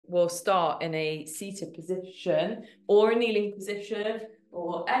we'll start in a seated position or a kneeling position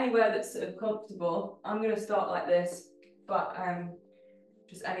or anywhere that's sort of comfortable. I'm going to start like this, but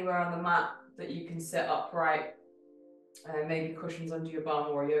just anywhere on the mat that you can sit upright. Maybe cushions under your bum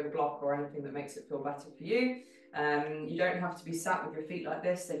or a yoga block or anything that makes it feel better for you. You don't have to be sat with your feet like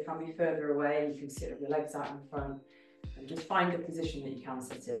this. They can be further away. You can sit with your legs out in front and just find a position that you can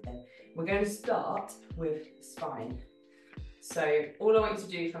sit in. We're going to start with spine. So all I want you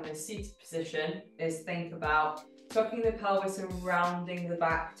to do from this seated position is think about tucking the pelvis and rounding the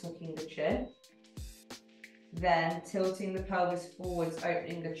back, tucking the chin. Then tilting the pelvis forwards,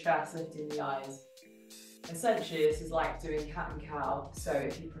 opening the chest, lifting the eyes. Essentially, this is like doing cat and cow. So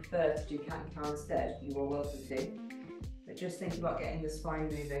if you prefer to do cat and cow instead, you are welcome to. But just think about getting the spine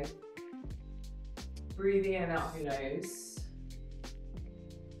moving. Breathing in and out of your nose.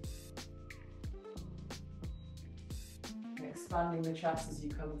 And expanding the chest as you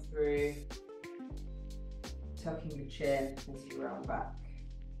come through. Tucking the chin as you round back.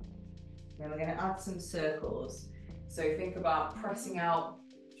 Then we're going to add some circles. So think about pressing out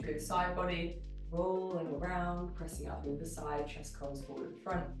through the side body, rolling around, pressing out through the side, chest comes forward and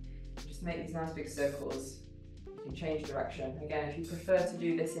front. Just make these nice big circles. You can change direction. Again, if you prefer to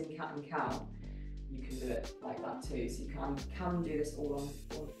do this in cat and cow, you can do it like that too. So you can do this all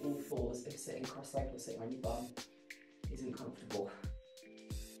on all fours if sitting cross-legged or sitting on your bum isn't comfortable.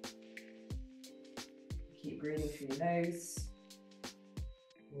 Keep breathing through your nose.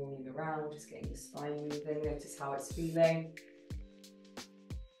 Rolling around, just getting the spine moving. Notice how it's feeling.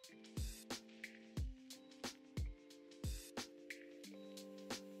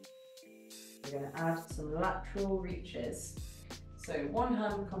 We're going to add some lateral reaches. So one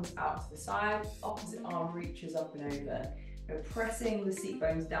hand comes out to the side, opposite arm reaches up and over. We're pressing the seat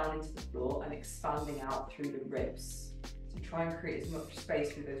bones down into the floor and expanding out through the ribs. So try and create as much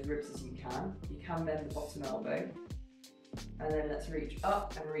space through those ribs as you can. You can bend the bottom elbow. And then let's reach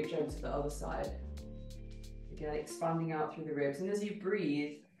up and reach over to the other side. Again, expanding out through the ribs. And as you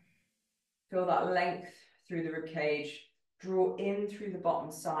breathe, feel that length through the rib cage. Draw in through the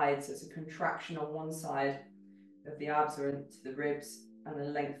bottom side, so it's a contraction on one side of the abs or into the ribs, and a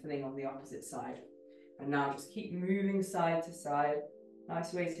lengthening on the opposite side. And now just keep moving side to side.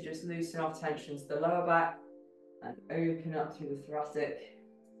 Nice ways to just loosen off tension to the lower back and open up through the thoracic.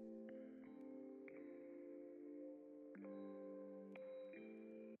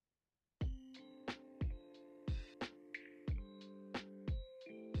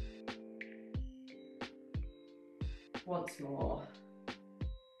 Once more.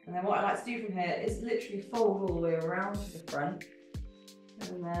 And then what I like to do from here is literally fold all the way around to the front,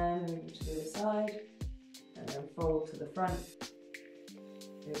 and then over to the other side, and then fold to the front,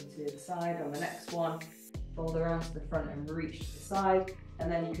 over to the other side. On the next one, fold around to the front and reach to the side, and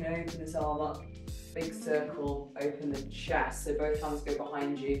then you can open this arm up, big circle, open the chest, so both hands go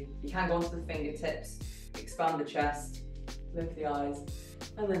behind you. You can go onto the fingertips, expand the chest, lift the eyes,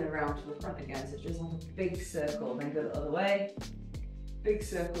 and then around to the front again. So just like a big circle, then go the other way. Big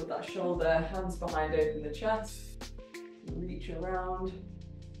circle with that shoulder, hands behind, open the chest, reach around,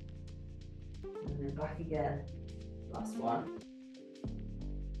 and then back again. Last one.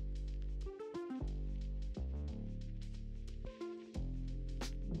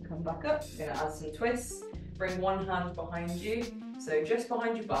 And come back up, we're gonna add some twists. Bring one hand behind you, so just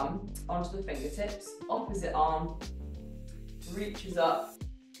behind your bum, onto the fingertips, opposite arm, reaches up,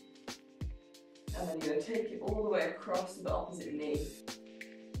 and then you're going to take it all the way across to the opposite knee.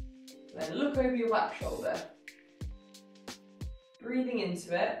 Then look over your back shoulder. Breathing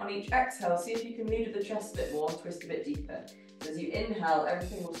into it. On each exhale, see if you can move the chest a bit more, twist a bit deeper. So as you inhale,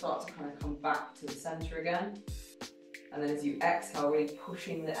 everything will start to kind of come back to the center again. And then as you exhale, really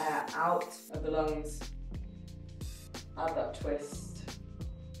pushing the air out of the lungs. Add that twist.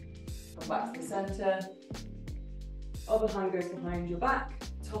 Come back to the center. Other hand goes behind your back.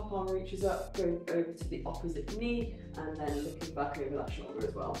 Top arm reaches up, go over to the opposite knee, and then looking back over that shoulder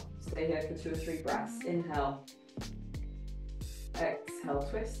as well. Stay here for 2 or 3 breaths. Inhale, exhale,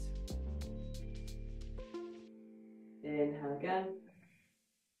 twist. Inhale again.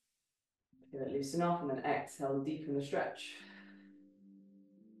 Feel it loosen off, and then exhale, deepen the stretch.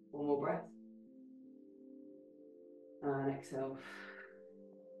 1 more breath. And exhale.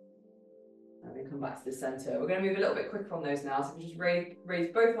 And then come back to the center. We're going to move a little bit quicker on those now. So we just raise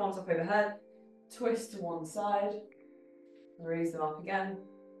both arms up overhead, twist to one side, raise them up again,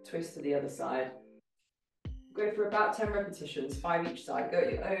 twist to the other side. Go for about 10 repetitions, 5 each side. Go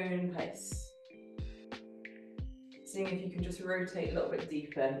at your own pace. Seeing if you can just rotate a little bit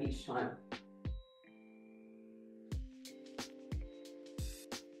deeper each time.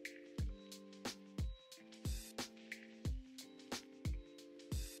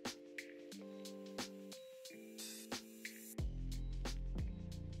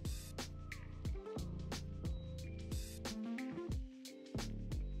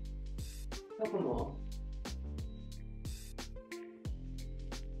 Couple more.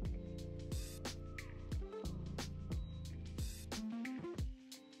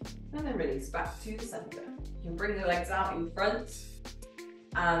 And then release back to the center. You can bring the legs out in front,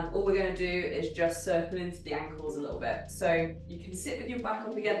 and all we're going to do is just circle into the ankles a little bit. So you can sit with your back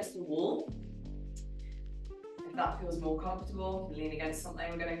up against the wall. If that feels more comfortable, you can lean against something.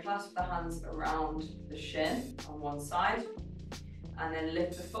 We're going to clasp the hands around the shin on one side, and then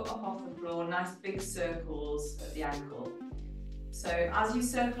lift the foot up off the floor, nice big circles at the ankle. So as you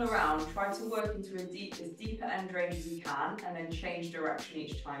circle around, try to work into as deep an end range as you can, and then change direction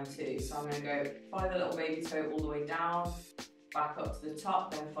each time too. So I'm going to go follow the little baby toe all the way down, back up to the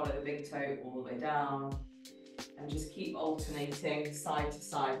top, then follow the big toe all the way down, and just keep alternating side to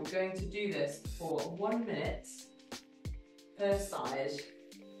side. We're going to do this for 1 minute per side.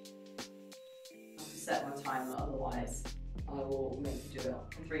 I have to set my timer, otherwise I will make you do it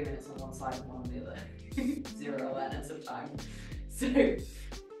for 3 minutes on one side and 1 on the other. Zero awareness of time. So,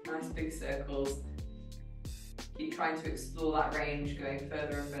 nice big circles. Keep trying to explore that range, going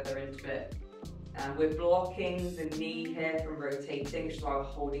further and further into it. And we're blocking the knee here from rotating, which is why we're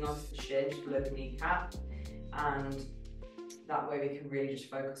holding onto the shin, just below the kneecap. And that way we can really just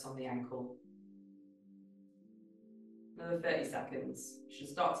focus on the ankle. Another 30 seconds. You should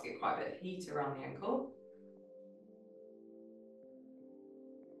start to get quite a bit of heat around the ankle.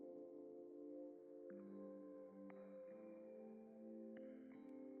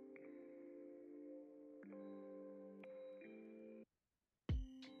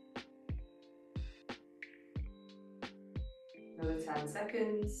 Another 10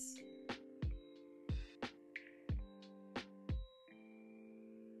 seconds.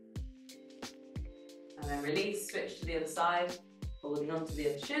 And then release, switch to the other side, holding onto the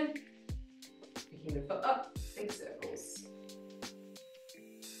other shin, picking the foot up, big circles.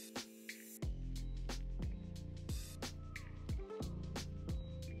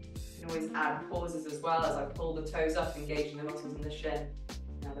 You can always add pauses as well as I pull the toes up, engaging the muscles in the shin.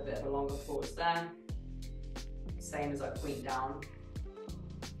 Add a bit of a longer pause there. Same as I point down.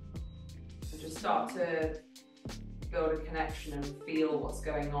 And just start to build a connection and feel what's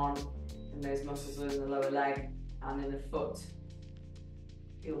going on in those muscles within the lower leg and in the foot.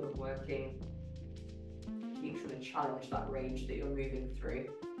 Feel them working. Keep trying to challenge that range that you're moving through.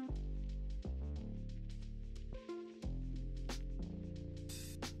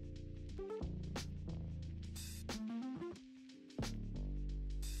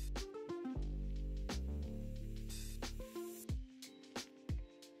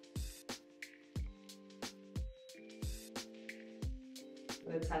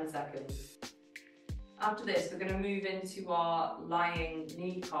 For 10 seconds. After this, we're going to move into our lying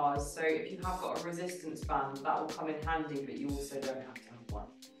knee cars. So if you have got a resistance band, that will come in handy, but you also don't have to have one.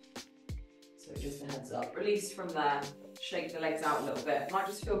 So just a heads up. Release from there, shake the legs out a little bit. It might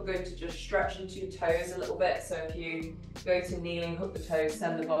just feel good to just stretch into your toes a little bit. So if you go to kneeling, hook the toes,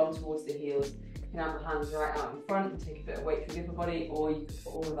 send the bottom towards the heels. You can have the hands right out in front and take a bit of weight through the upper body, or you can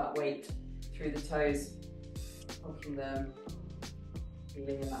put all of that weight through the toes, hooking them.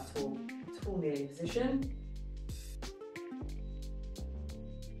 Kneeling in that tall kneeling position.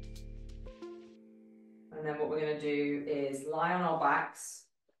 And then what we're going to do is lie on our backs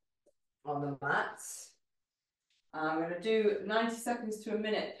on the mats. I'm going to do 90 seconds to a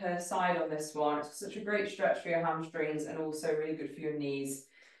minute per side on this one. It's such a great stretch for your hamstrings and also really good for your knees,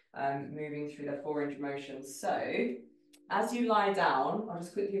 moving through their 4-inch motions. So as you lie down, I'll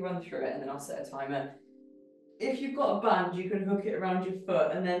just quickly run through it and then I'll set a timer. If you've got a band, you can hook it around your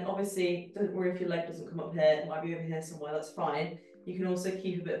foot, and then obviously, don't worry if your leg doesn't come up here, it might be over here somewhere, that's fine. You can also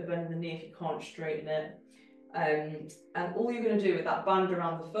keep a bit of a bend in the knee if you can't straighten it. And all you're going to do with that band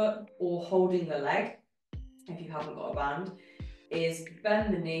around the foot, or holding the leg, if you haven't got a band, is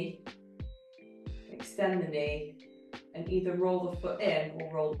bend the knee, extend the knee, and either roll the foot in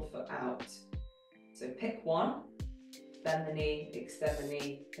or roll the foot out. So pick one, bend the knee, extend the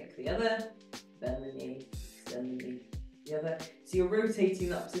knee, pick the other, bend the knee, extend the knee, the other. So you're rotating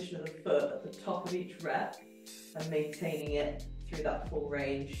that position of the foot at the top of each rep and maintaining it through that full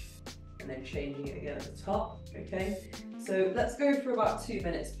range, and then changing it again at the top, okay? So let's go for about 2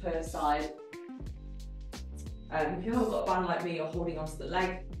 minutes per side. If you haven't got a band like me, you're holding onto the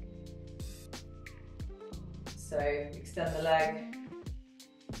leg. So extend the leg,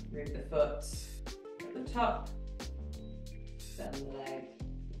 move the foot at the top, extend the leg,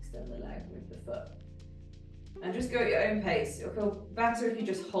 move the foot. And just go at your own pace. It'll feel better if you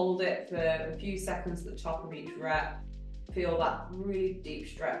just hold it for a few seconds at the top of each rep. Feel that really deep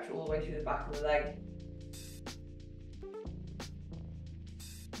stretch all the way through the back of the leg.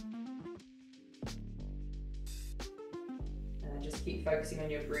 Just keep focusing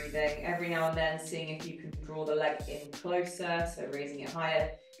on your breathing. Every now and then seeing if you can draw the leg in closer, so raising it higher.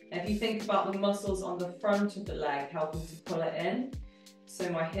 And if you think about the muscles on the front of the leg helping to pull it in, so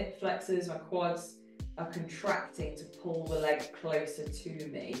my hip flexors, my quads are contracting to pull the leg closer to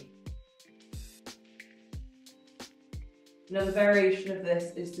me. Another variation of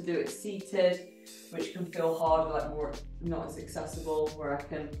this is to do it seated, which can feel harder, like more not as accessible, where I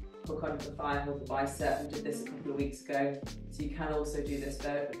can hook onto the thigh, hold the bicep. We did this a couple of weeks ago. So you can also do this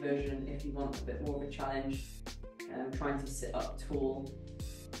version if you want a bit more of a challenge, trying to sit up tall.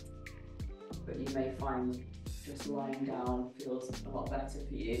 But you may find just lying down feels a lot better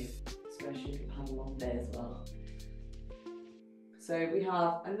for you, especially if you've had a long day as well. So we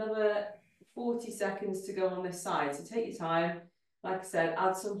have another 40 seconds to go on this side, so take your time. Like I said,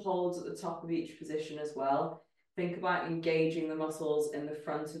 add some holds at the top of each position as well. Think about engaging the muscles in the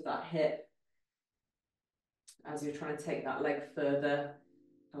front of that hip as you're trying to take that leg further,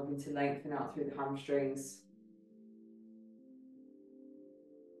 helping to lengthen out through the hamstrings.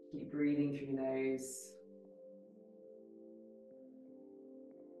 Keep breathing through your nose.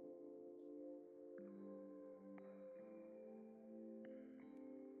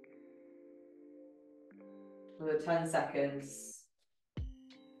 Another 10 seconds.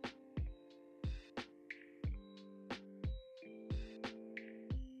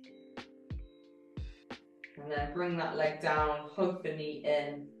 And then bring that leg down, hug the knee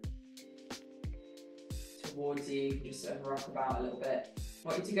in towards you, just sort of rock about a little bit. I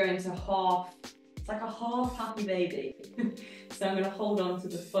want you to go into half, it's like a half happy baby. So I'm going to hold on to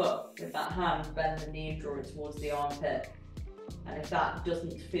the foot with that hand, bend the knee and draw it towards the armpit. And if that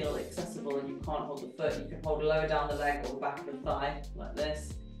doesn't feel accessible and you can't hold the foot, you can hold lower down the leg or the back of the thigh, like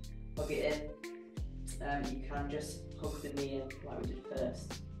this. Hug it in. You can just hug the knee in like we did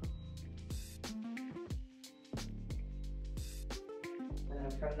first.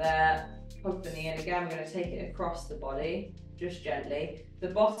 And from there, hug the knee in again. We're going to take it across the body, just gently. The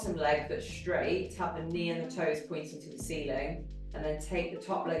bottom leg that's straight, have the knee and the toes pointing to the ceiling, and then take the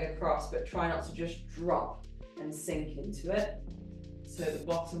top leg across, but try not to just drop and sink into it. So the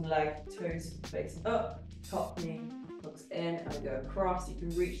bottom leg, toes face up, top knee hooks in, and we go across. You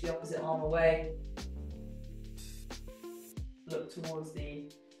can reach the opposite arm away. Look towards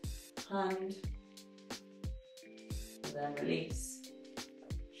the hand, and then release.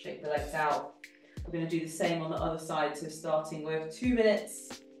 Shake the legs out. We're going to do the same on the other side, so starting with 2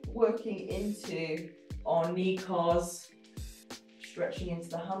 minutes, working into our knee cars, stretching into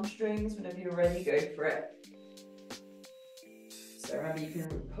the hamstrings. Whenever you're ready, go for it. So remember, you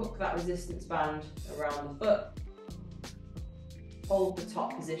can hook that resistance band around the foot, hold the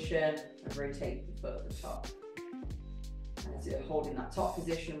top position and rotate the foot at the top. And as you're holding that top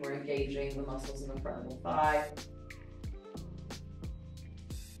position, we're engaging the muscles in the front of the thigh.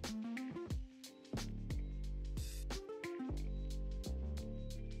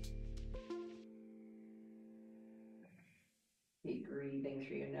 Keep breathing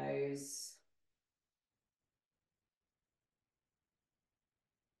through your nose.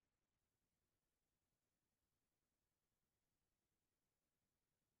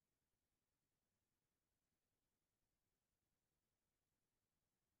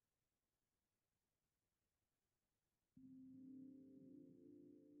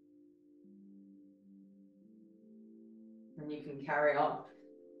 And you can carry on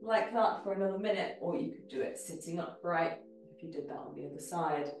like that for another minute, or you could do it sitting upright if you did that on the other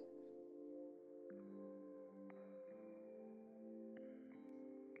side.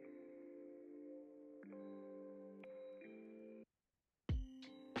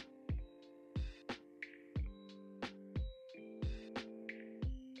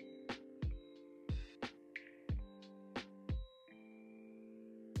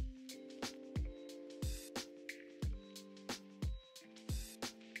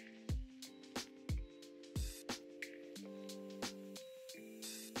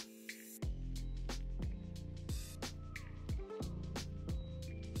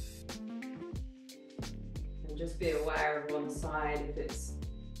 Just be aware of one side if it's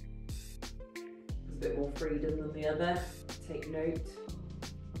a bit more freedom than the other. Take note.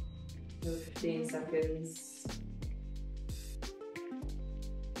 Another 15 seconds.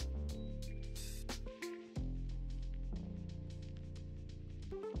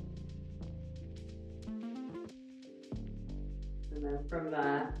 And then from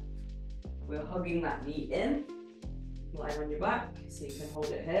there, we're hugging that knee in, lying on your back, so you can hold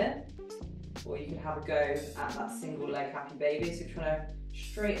it here. Or you can have a go at that single leg happy baby. So you're trying to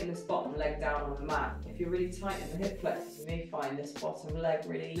straighten this bottom leg down on the mat. If you're really tight in the hip flexors, you may find this bottom leg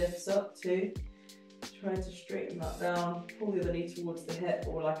really lifts up too. trying to straighten that down, pull the other knee towards the hip,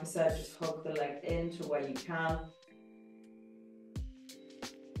 or like I said, just hug the leg in to where you can.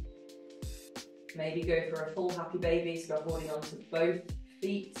 Maybe go for a full happy baby, so holding onto both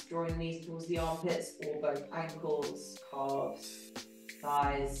feet, drawing the knees towards the armpits, or both ankles, calves,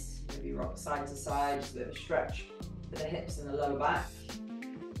 thighs. Maybe rock side to side, just a bit of a stretch for the hips and the lower back.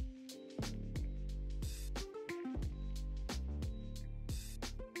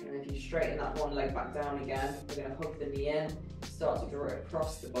 And if you straighten that one leg back down again, we're going to hug the knee in, start to draw it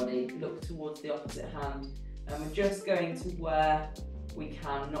across the body, look towards the opposite hand. And we're just going to where we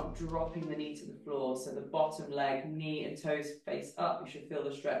can, not dropping the knee to the floor. So the bottom leg, knee and toes face up. You should feel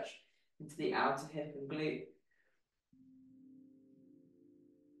the stretch into the outer hip and glute.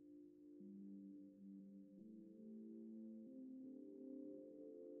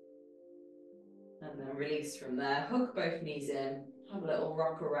 And then release from there. Hook both knees in. Have a little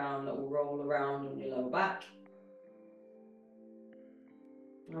rock around, little roll around on your lower back.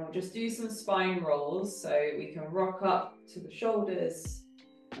 And we'll just do some spine rolls, so we can rock up to the shoulders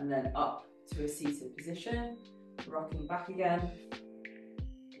and then up to a seated position. Rocking back again.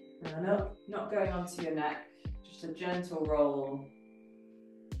 And up, not going onto your neck, just a gentle roll.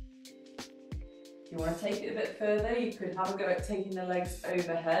 If you want to take it a bit further, you could have a go at taking the legs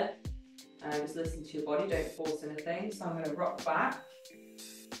overhead. And just listen to your body, don't force anything. So I'm going to rock back,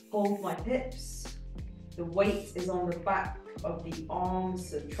 hold my hips. The weight is on the back of the arms,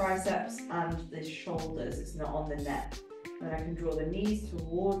 so triceps and the shoulders. It's not on the neck. Then I can draw the knees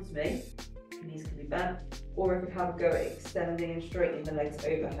towards me. The knees can be bent. Or I could have a go at extending and straightening the legs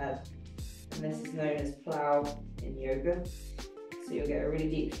overhead. And this is known as plow in yoga. So you'll get a really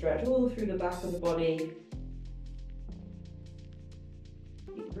deep stretch all through the back of the body.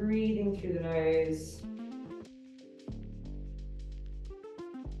 Keep breathing through the nose.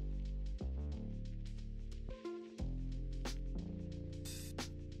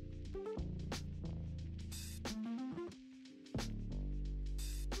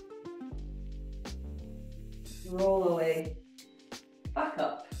 Roll away, back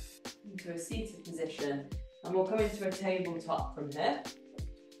up into a seated position, and we'll come into a tabletop from here.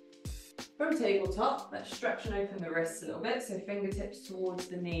 From tabletop, let's stretch and open the wrists a little bit, so fingertips towards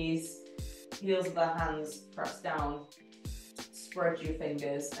the knees, heels of the hands press down, spread your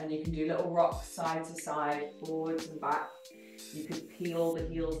fingers, and you can do little rocks side to side, forwards and back. You could peel the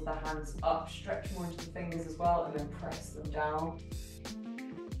heels of the hands up, stretch more into the fingers as well, and then press them down.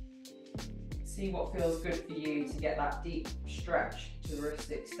 See what feels good for you to get that deep stretch to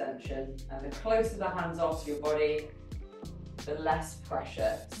wrist extension. And the closer the hands are to your body, the less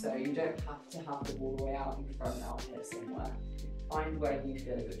pressure. So you don't have to have them all the way out in front, out here somewhere. Find where you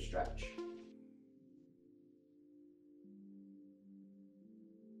feel a good stretch.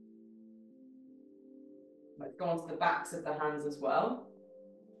 Let's go on to the backs of the hands as well.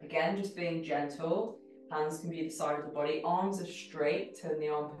 Again, just being gentle. Hands can be the side of the body, arms are straight, turn the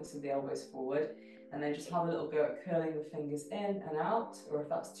armpits and the elbows forward, and then just have a little go at curling the fingers in and out, or if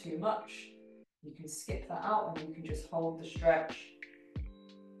that's too much, you can skip that out and you can just hold the stretch,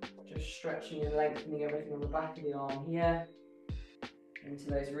 just stretching and lengthening everything on the back of the arm here, into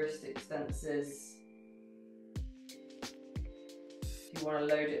those wrist extensors. If you want to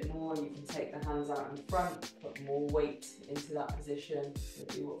load it more, you can take the hands out in front, put more weight into that position, so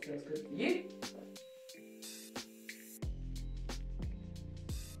do what feels good for you.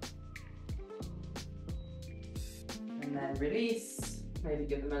 And then release, maybe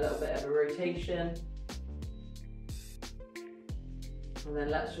give them a little bit of a rotation. And then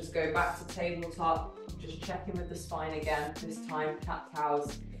let's just go back to tabletop, just checking with the spine again, this time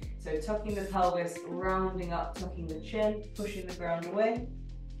cat-cows. So tucking the pelvis, rounding up, tucking the chin, pushing the ground away,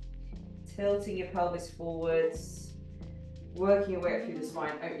 tilting your pelvis forwards, working your way up through the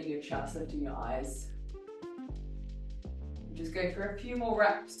spine, opening your chest, lifting your eyes. And just go for a few more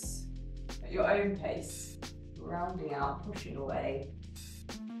reps at your own pace. Rounding out, pushing away,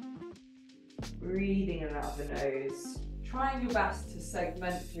 breathing in and out of the nose, trying your best to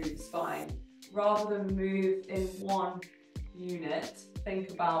segment through the spine rather than move in one unit.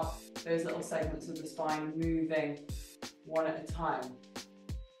 Think about those little segments of the spine moving one at a time.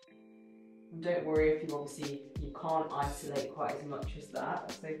 And don't worry if you can't isolate quite as much as that,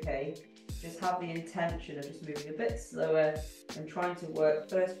 that's okay. Just have the intention of just moving a bit slower and trying to work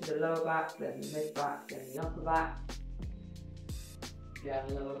first with the lower back, then the mid back, then the upper back. Yeah,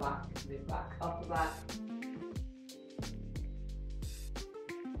 lower back, mid back, upper back.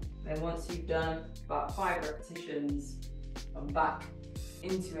 Then once you've done about 5 repetitions, come back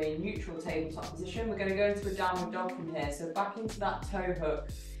into a neutral tabletop position. We're going to go into a downward dog from here. So back into that toe hook.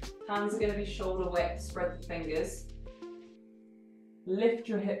 Hands are going to be shoulder width, spread the fingers. Lift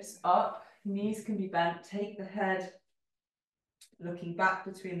your hips up, knees can be bent, take the head looking back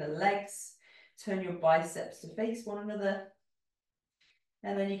between the legs, turn your biceps to face one another,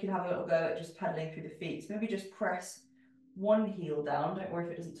 and then you can have a little go at just pedaling through the feet. So maybe just press one heel down, don't worry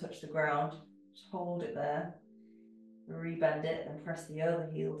if it doesn't touch the ground, just hold it there, rebend it and press the other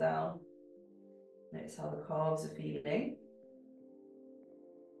heel down. Notice how the calves are feeling.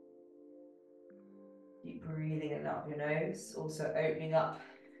 Keep breathing in and out of your nose, also opening up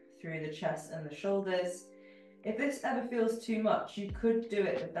through the chest and the shoulders. If this ever feels too much, you could do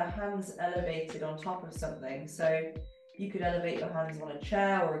it with the hands elevated on top of something. So you could elevate your hands on a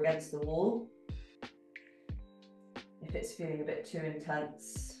chair or against the wall. If it's feeling a bit too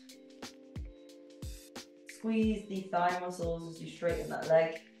intense, squeeze the thigh muscles as you straighten that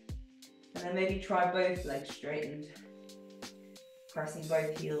leg. And then maybe try both legs straightened, pressing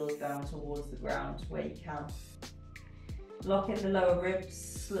both heels down towards the ground where you can. Lock in the lower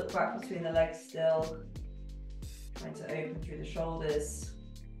ribs, look back between the legs still, trying to open through the shoulders.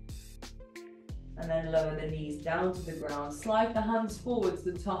 And then lower the knees down to the ground. Slide the hands forward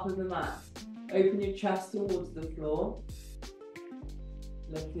to the top of the mat. Open your chest towards the floor.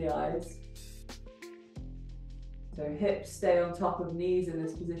 Lift the eyes. So hips stay on top of knees in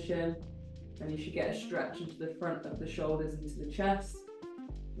this position. And you should get a stretch into the front of the shoulders, into the chest,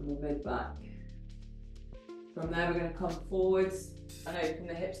 and the mid-back. From there, we're going to come forwards and open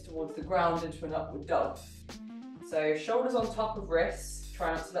the hips towards the ground into an upward dog. So shoulders on top of wrists,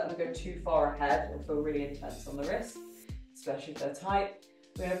 try not to let them go too far ahead or feel really intense on the wrist, especially if they're tight.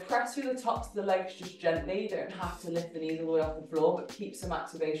 We're going to press through the tops of the legs just gently. You don't have to lift the knees all the way off the floor, but keep some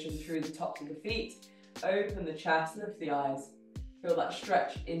activation through the tops of the feet. Open the chest, lift the eyes. Feel that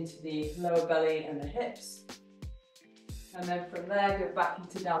stretch into the lower belly and the hips. And then from there, go back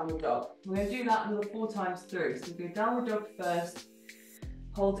into downward dog. We're going to do that another 4 times through. So we go downward dog first,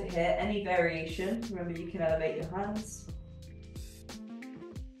 hold it here, any variation. Remember, you can elevate your hands.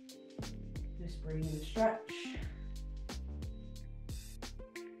 Just breathe and stretch.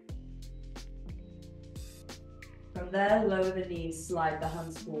 From there, lower the knees, slide the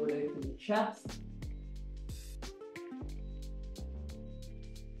hands forward, open the chest.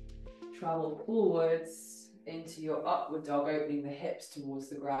 Travel forwards into your upward dog, opening the hips towards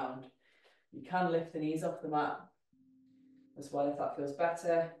the ground. You can lift the knees off the mat as well if that feels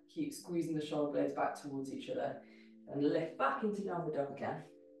better. Keep squeezing the shoulder blades back towards each other and lift back into downward dog again.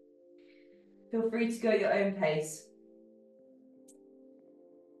 Feel free to go at your own pace.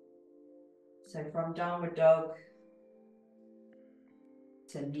 So from downward dog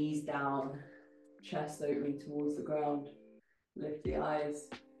to knees down, chest opening towards the ground, lift the eyes.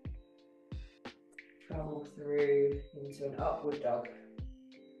 Travel through into an upward dog,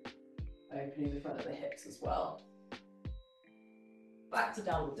 opening the front of the hips as well. Back to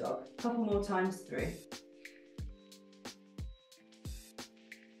downward dog, a couple more times through.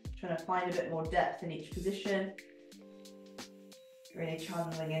 Trying to find a bit more depth in each position. Really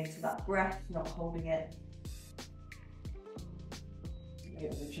channeling into that breath, not holding it.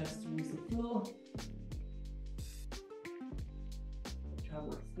 Open the chest towards the floor.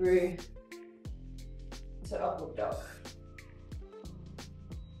 Travel through to upward dog.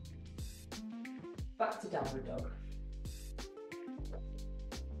 Back to downward dog.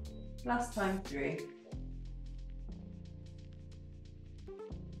 Last time through.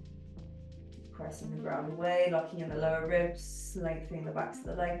 Pressing the ground away, locking in the lower ribs, lengthening the backs of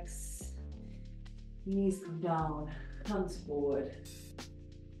the legs. Knees come down, hands forward.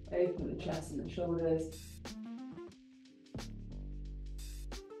 Open the chest and the shoulders.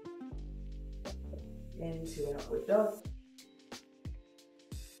 Into an upward dog.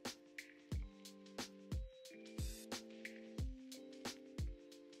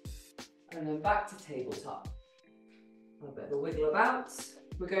 And then back to tabletop. A bit of a wiggle about.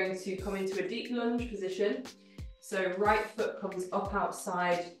 We're going to come into a deep lunge position. So right foot comes up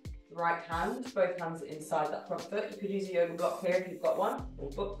outside the right hand, both hands are inside that front foot. You could use a yoga block here if you've got one, or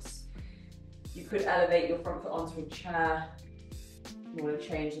books. You could elevate your front foot onto a chair. You want to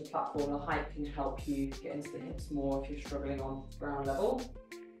change the platform, the height can help you get into the hips more if you're struggling on ground level.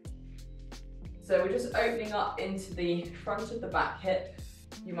 So we're just opening up into the front of the back hip.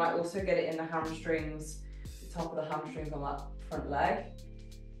 You might also get it in the hamstrings, the top of the hamstrings on that front leg.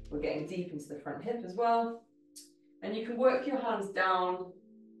 We're getting deep into the front hip as well. And you can work your hands down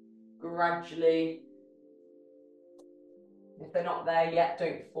gradually. If they're not there yet,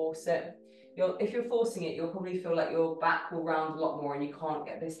 don't force it. If you're forcing it, you'll probably feel like your back will round a lot more and you can't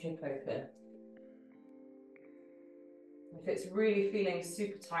get this hip open. If it's really feeling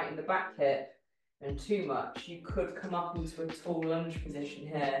super tight in the back hip and too much, you could come up into a tall lunge position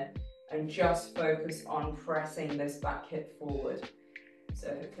here and just focus on pressing this back hip forward. So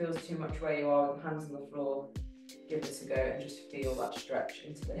if it feels too much where you are with hands on the floor, give this a go and just feel that stretch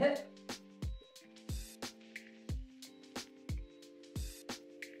into the hip.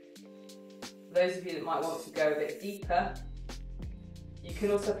 For those of you that might want to go a bit deeper, you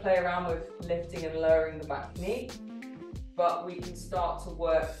can also play around with lifting and lowering the back knee, but we can start to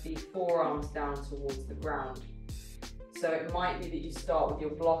work the forearms down towards the ground. So it might be that you start with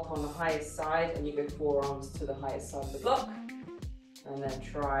your block on the highest side and you go forearms to the highest side of the block, and then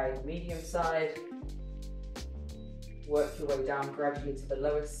try medium side. Work your way down gradually to the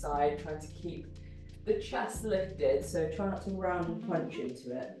lowest side, trying to keep the chest lifted, so try not to round and punch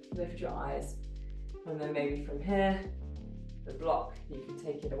into it. Lift your eyes, and then maybe from here, the block, you can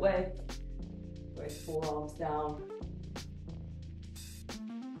take it away, both forearms down,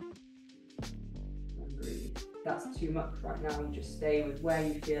 and breathe. If that's too much right now, you just stay with where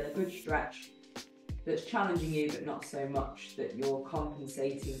you feel a good stretch that's challenging you, but not so much that you're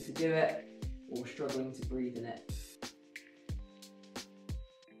compensating to do it or struggling to breathe in it.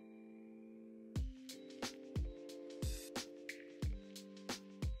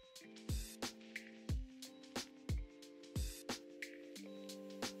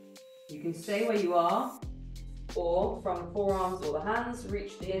 You can stay where you are, or from the forearms or the hands,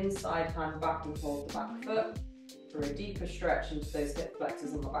 reach the inside hand back and hold the back foot for a deeper stretch into those hip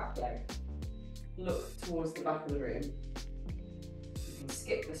flexors on the back leg. Look towards the back of the room. You can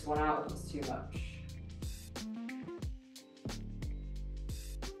skip this one out if it's too much.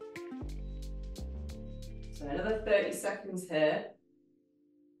 So another 30 seconds here.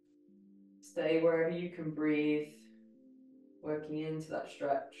 Stay wherever you can breathe, working into that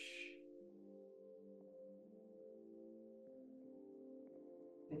stretch.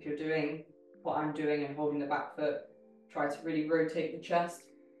 If you're doing what I'm doing and holding the back foot, try to really rotate the chest.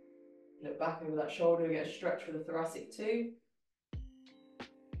 Look back over that shoulder, get a stretch for the thoracic too.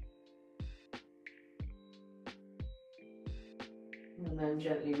 And then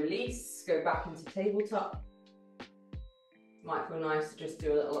gently release, go back into tabletop. Might feel nice to just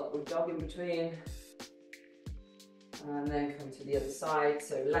do a little upward dog in between. And then come to the other side,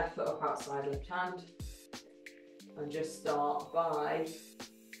 so left foot up outside, left hand. And just start by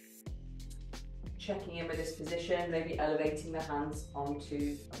checking in with this position, maybe elevating the hands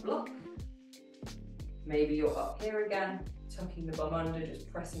onto a block. Maybe you're up here again, tucking the bum under,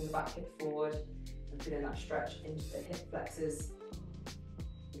 just pressing the back hip forward and feeling that stretch into the hip flexors.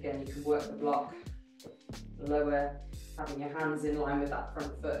 Again, you can work the block, lower, having your hands in line with that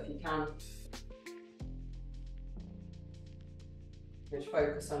front foot if you can. Just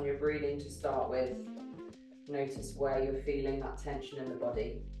focus on your breathing to start with. Notice where you're feeling that tension in the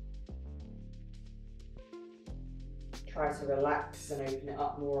body. Try to relax and open it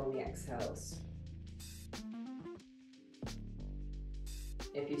up more on the exhales.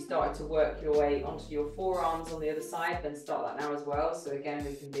 If you started to work your way onto your forearms on the other side, then start that now as well. So again,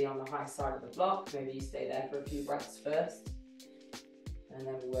 we can be on the high side of the block. Maybe you stay there for a few breaths first, and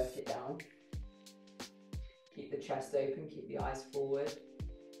then we work it down. Keep the chest open, keep the eyes forward.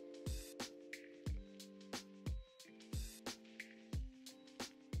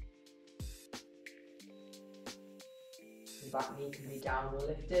 The back knee can be down or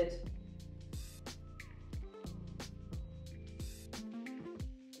lifted.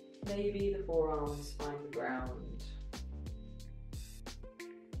 Maybe the forearms find the ground.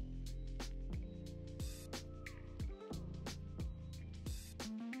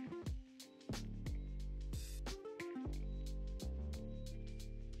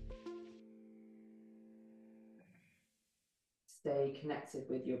 Stay connected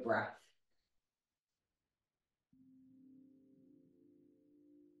with your breath.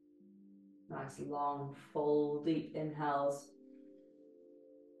 Nice, long, full, deep inhales.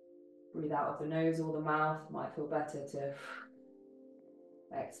 Breathe out of the nose or the mouth. Might feel better to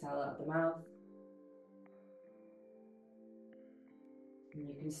exhale out of the mouth. And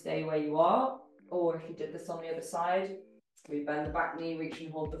you can stay where you are, or if you did this on the other side, we bend the back knee, reach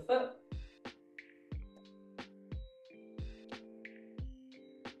and hold the foot.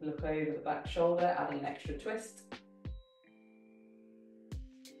 Look over the back shoulder, adding an extra twist.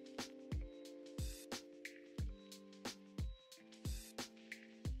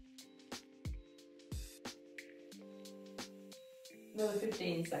 Another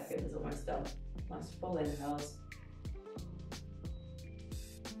 15 seconds, almost done. Nice full inhales.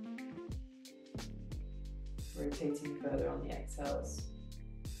 Rotating further on the exhales.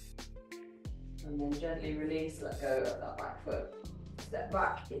 And then gently release, let go of that back foot. Step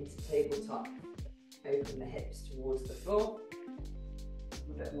back into tabletop. Open the hips towards the floor.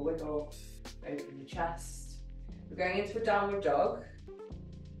 A bit of a wiggle. Open the chest. We're going into a downward dog.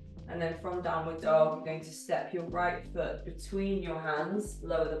 And then from downward dog, you're going to step your right foot between your hands,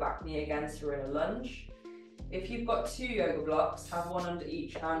 lower the back knee again, so we're in a lunge. If you've got 2 yoga blocks, have one under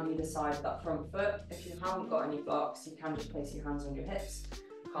each hand either side of that front foot. If you haven't got any blocks, you can just place your hands on your hips,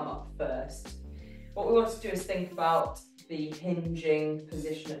 come up first. What we want to do is think about the hinging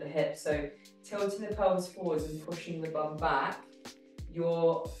position at the hip. So tilting the pelvis forwards and pushing the bum back.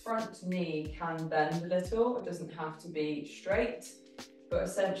 Your front knee can bend a little, it doesn't have to be straight. But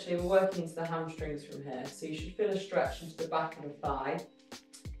essentially we're working into the hamstrings from here. So you should feel a stretch into the back of the thigh.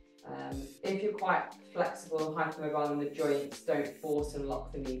 If you're quite flexible, hypermobile in the joints, don't force and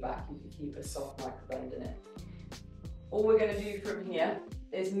lock the knee back. You can keep a soft micro bend in it. All we're going to do from here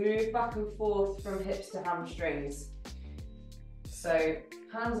is move back and forth from hips to hamstrings. So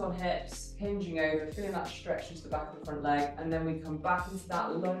hands on hips, hinging over, feeling that stretch into the back of the front leg, and then we come back into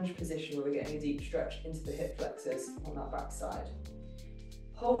that lunge position where we're getting a deep stretch into the hip flexors on that back side.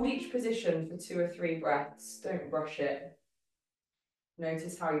 Hold each position for 2 or 3 breaths, don't rush it.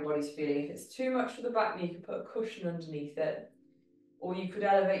 Notice how your body's feeling. If it's too much for the back knee, you can put a cushion underneath it, or you could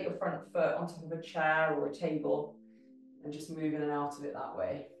elevate your front foot on top of a chair or a table and just move in and out of it that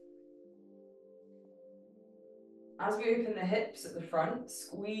way. As we open the hips at the front,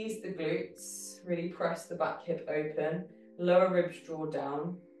 squeeze the glutes, really press the back hip open, lower ribs draw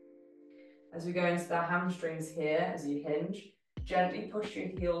down. As we go into the hamstrings here, as you hinge, gently push your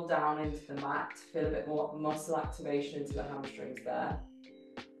heel down into the mat, feel a bit more muscle activation into the hamstrings there.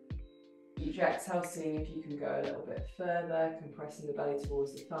 Each exhale, seeing if you can go a little bit further, compressing the belly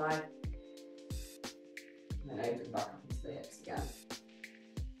towards the thigh. And then open back up into the hips again.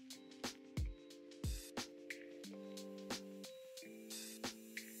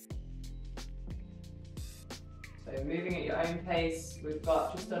 So moving at your own pace, we've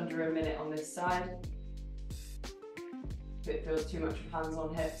got just under a minute on this side. If it feels too much of hands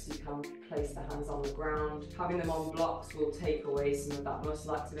on hips, you can place the hands on the ground. Having them on blocks will take away some of that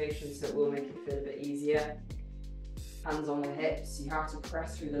muscle activation, so it will make it feel a bit easier. Hands on the hips, you have to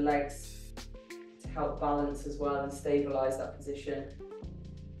press through the legs to help balance as well and stabilise that position.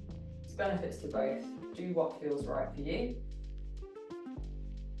 There's benefits to both. Do what feels right for you.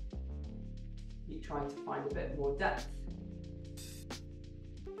 Keep trying to find a bit more depth.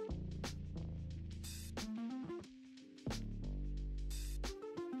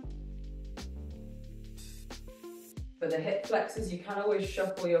 For the hip flexors, you can always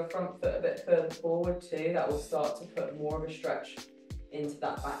shuffle your front foot a bit further forward too. That will start to put more of a stretch into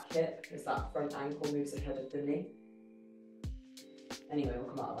that back hip as that front ankle moves ahead of the knee. Anyway, we'll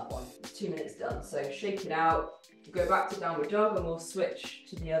come out of that one. 2 minutes done. So shake it out. We'll go back to downward dog and we'll switch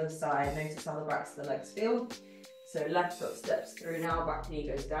to the other side. Notice how the backs of the legs feel. So left foot steps through now, back knee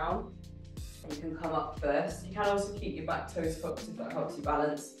goes down. And you can come up first. You can also keep your back toes hooked if that helps you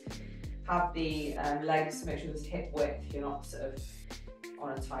balance. Have the legs, make sure there's hip width, you're not sort of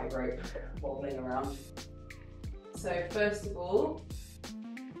on a tightrope wobbling around. So first of all,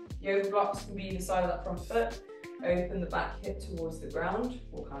 yoga blocks can be either side of that front foot. Open the back hip towards the ground,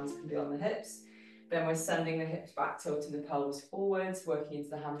 or hands can be on the hips. Then we're sending the hips back, tilting the pelvis forwards, working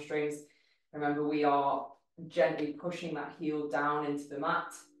into the hamstrings. Remember, we are gently pushing that heel down into the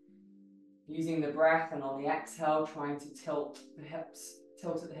mat, using the breath, and on the exhale, trying to tilt at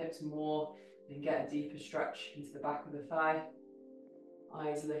the hips more and get a deeper stretch into the back of the thigh.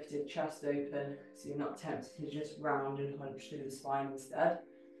 Eyes lifted, chest open, so you're not tempted to just round and hunch through the spine instead.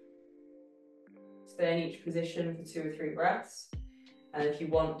 Stay in each position for 2 or 3 breaths. And if you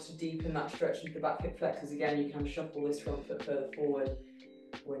want to deepen that stretch into the back hip flexors again, you can shuffle this front foot further forward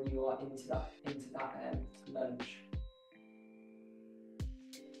when you are into that lunge.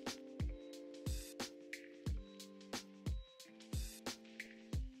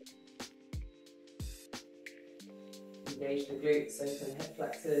 Engage the glutes, open the hip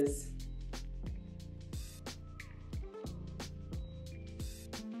flexors.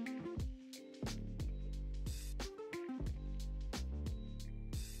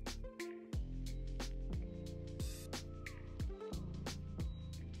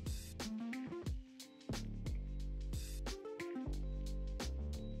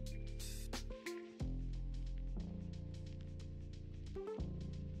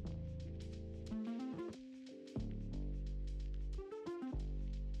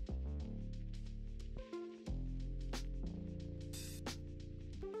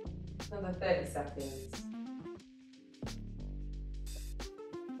 Another 30 seconds.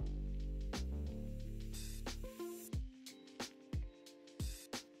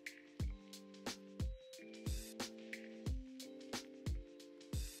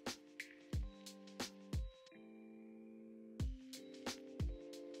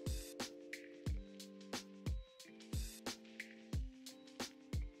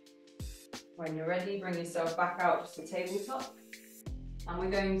 When you're ready, bring yourself back out to the tabletop. And we're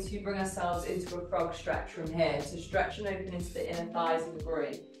going to bring ourselves into a frog stretch from here. So stretch and open into the inner thighs and the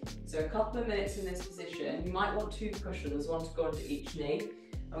groin. So a couple of minutes in this position. You might want 2 cushions, one to go onto each knee.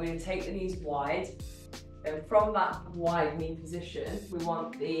 I'm going to take the knees wide. Then from that wide knee position, we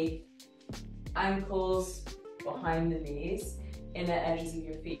want the ankles behind the knees, inner edges of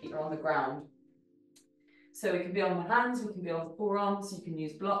your feet are on the ground. So we can be on the hands, we can be on the forearms, you can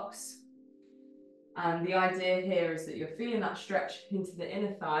use blocks. And the idea here is that you're feeling that stretch into the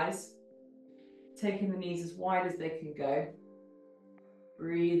inner thighs, taking the knees as wide as they can go.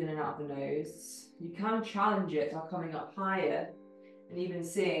 Breathe in and out of the nose. You can challenge it by coming up higher and even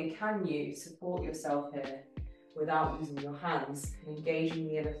seeing, can you support yourself here without using your hands, and engaging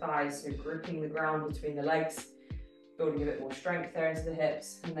the inner thighs, so gripping the ground between the legs, building a bit more strength there into the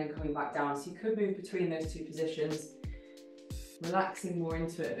hips, and then coming back down. So you could move between those 2 positions, relaxing more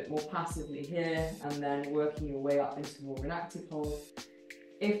into it a bit more passively here, and then working your way up into more of an active hold.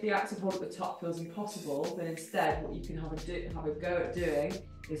 If the active hold at the top feels impossible, then instead what you can have a go at doing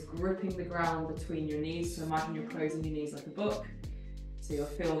is gripping the ground between your knees. So imagine you're closing your knees like a book. So you'll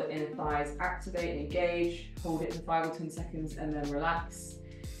feel the inner thighs activate and engage, hold it for 5 or 10 seconds, and then relax.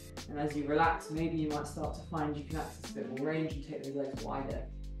 And as you relax, maybe you might start to find you can access a bit more range and take those legs wider.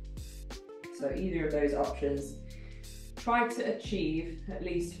 So either of those options. Try to achieve at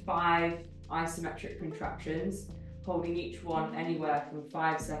least 5 isometric contractions, holding each one anywhere from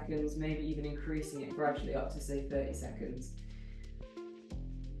 5 seconds, maybe even increasing it gradually up to say 30 seconds.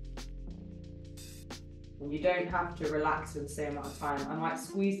 And you don't have to relax for the same amount of time. I might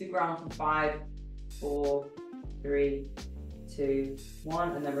squeeze the ground for 5, 4, 3, 2,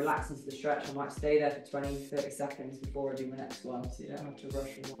 1, and then relax into the stretch. I might stay there for 20, 30 seconds before I do my next one, so you don't have to rush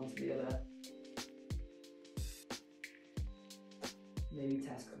from one to the other. Maybe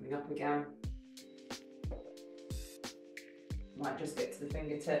test coming up again. Might just get to the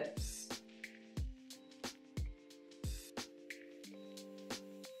fingertips.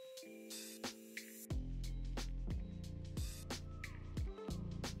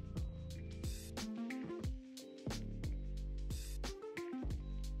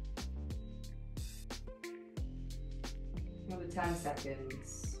 Another 10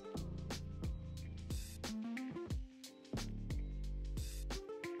 seconds.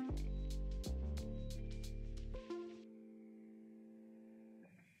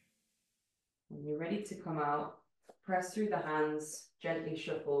 When you're ready to come out, press through the hands, gently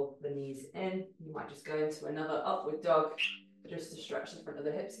shuffle the knees in. You might just go into another upward dog, just to stretch the front of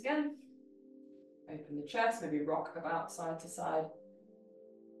the hips again. Open the chest, maybe rock about side to side.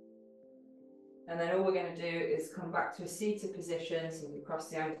 And then all we're going to do is come back to a seated position, so you cross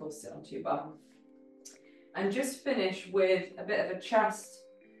the ankles, sit onto your bum. And just finish with a bit of a chest,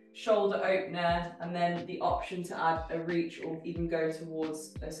 shoulder opener, and then the option to add a reach or even go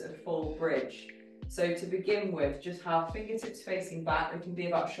towards a sort of full bridge. So to begin with, just have fingertips facing back. They can be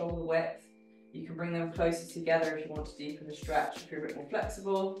about shoulder width. You can bring them closer together if you want to deepen the stretch, if you're a bit more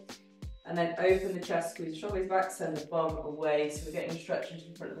flexible. And then open the chest, squeeze the shoulders back, send the bum away. So we're getting stretch into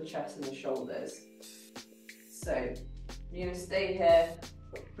the front of the chest and the shoulders. So you're going to stay here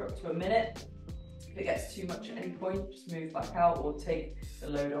for up to a minute. If it gets too much at any point, just move back out or take the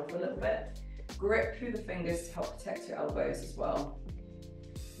load off a little bit. Grip through the fingers to help protect your elbows as well.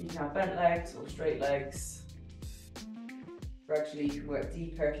 You can have bent legs or straight legs. Gradually you can work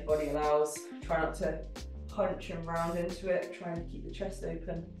deeper if your body allows. Try not to hunch and round into it, trying to keep the chest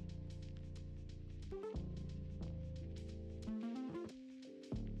open.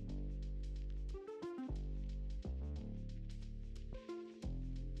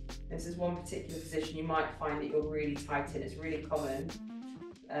 This is one particular position you might find that you're really tight in. It's really common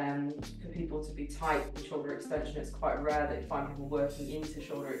for people to be tight in shoulder extension. It's quite rare that you find people working into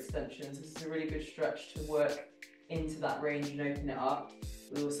shoulder extensions. This is a really good stretch to work into that range and open it up.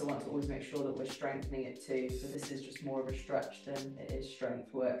 We also want to always make sure that we're strengthening it too. So this is just more of a stretch than it is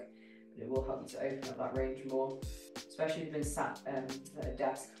strength work. But it will help you to open up that range more, especially if you've been sat at a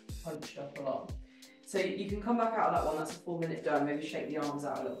desk, hunched up a lot. So you can come back out of that one, that's a 4 minute done, maybe shake the arms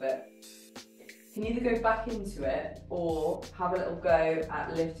out a little bit. You can either go back into it or have a little go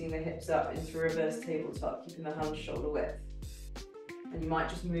at lifting the hips up into reverse tabletop, keeping the hands shoulder width. And you might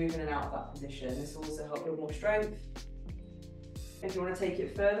just move in and out of that position. This will also help build more strength. If you want to take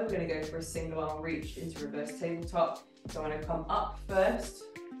it further, we're going to go for a single arm reach into reverse tabletop. So I'm going to come up first,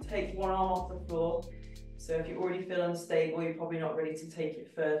 take one arm off the floor. So if you already feel unstable, you're probably not ready to take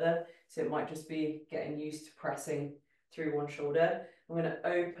it further. So it might just be getting used to pressing through one shoulder. I'm going to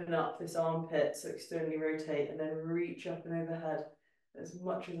open up this armpit, so externally rotate and then reach up and overhead. as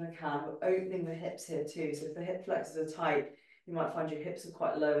much as I can, but opening the hips here too. So if the hip flexors are tight, you might find your hips are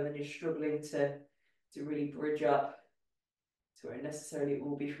quite low and then you're struggling to really bridge up to where it necessarily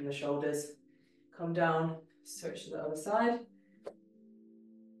will be from the shoulders. Come down, switch to the other side.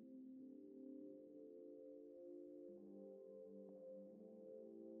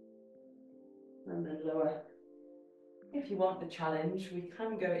 And then lower. If you want the challenge, we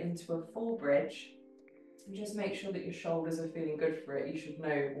can go into a full bridge. And just make sure that your shoulders are feeling good for it. You should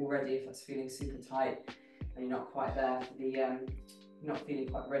know already if that's feeling super tight and you're not quite there for the, you're not feeling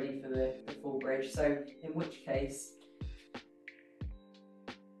quite ready for the full bridge. So in which case,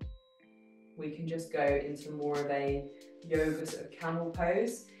 we can just go into more of a yoga sort of camel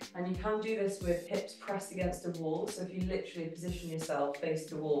pose. And you can do this with hips pressed against a wall. So if you literally position yourself face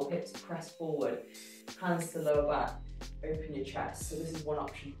the wall, hips pressed forward, hands to the lower back, open your chest. So this is one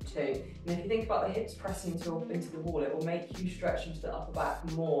option too. And if you think about the hips pressing into the wall, it will make you stretch into the upper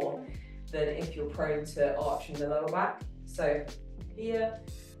back more than if you're prone to arching the lower back. So here,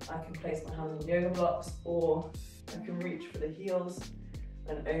 I can place my hands on yoga blocks, or I can reach for the heels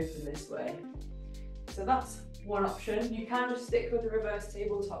and open this way. So that's one option. You can just stick with the reverse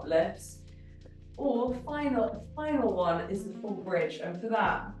tabletop lifts, or final one is the full bridge. And for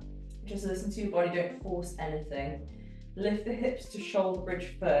that, just listen to your body, don't force anything. Lift the hips to shoulder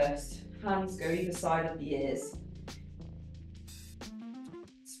bridge first. Hands go either side of the ears.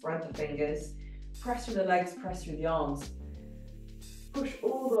 Spread the fingers. Press through the legs, press through the arms. Push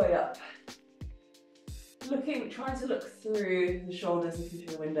all the way up. Trying to look through the shoulders, looking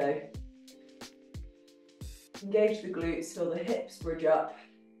through the window. Engage the glutes, feel the hips bridge up.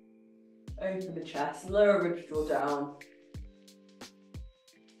 Open the chest, lower ribs draw down.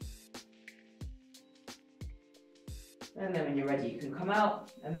 And then when you're ready, you can come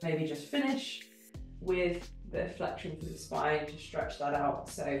out and maybe just finish with a bit of flexion through the spine to stretch that out.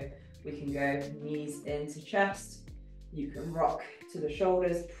 So we can go knees into chest. You can rock to the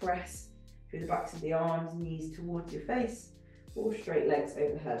shoulders, press through the backs of the arms, knees towards your face, or straight legs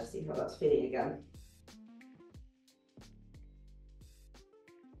overhead. See how that's feeling again.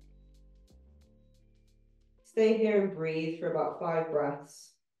 Stay here and breathe for about 5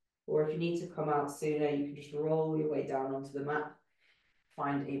 breaths. Or if you need to come out sooner, you can just roll your way down onto the mat.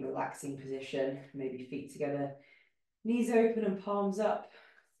 Find a relaxing position, maybe feet together, knees open and palms up,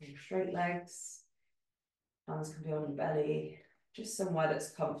 straight legs. Hands can be on your belly, just somewhere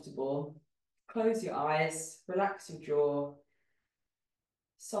that's comfortable. Close your eyes, relax your jaw,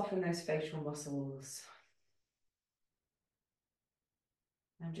 soften those facial muscles,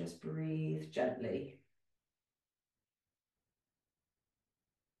 and just breathe gently.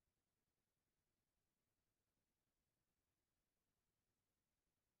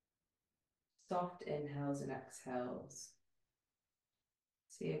 Soft inhales and exhales.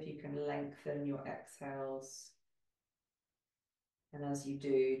 See if you can lengthen your exhales. And as you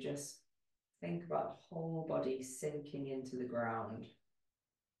do, just think about the whole body sinking into the ground.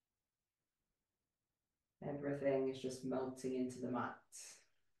 Everything is just melting into the mat.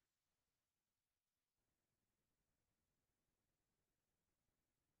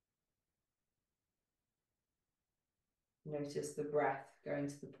 Notice the breath going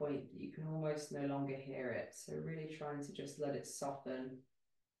to the point that you can almost no longer hear it. So really trying to just let it soften,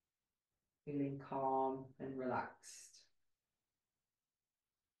 feeling calm and relaxed.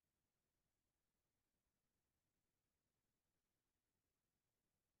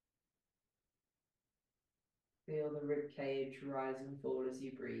 Feel the rib cage rise and fall as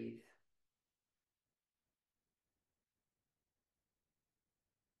you breathe.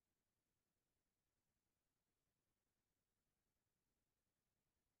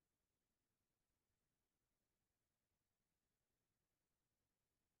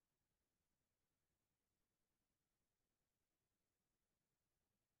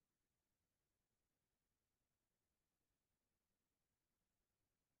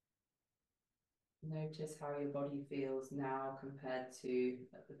 Notice how your body feels now compared to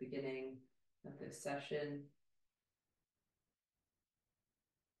at the beginning of this session.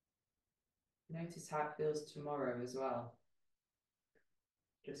 Notice how it feels tomorrow as well,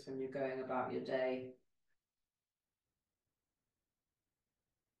 just when you're going about your day.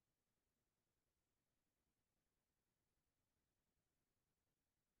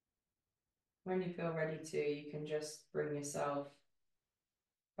 When you feel ready to, you can just bring yourself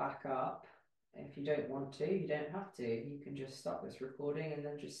back up. If you don't want to, you don't have to. You can just stop this recording and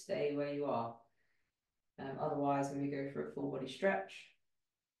then just stay where you are. Otherwise, when we go for a full body stretch,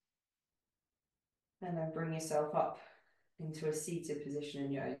 and then bring yourself up into a seated position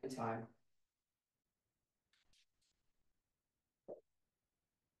in your own time.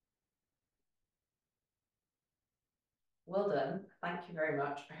 well done. Thank you very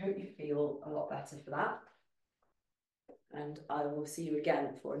much. I hope you feel a lot better for that. And I will see you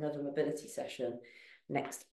again for another mobility session next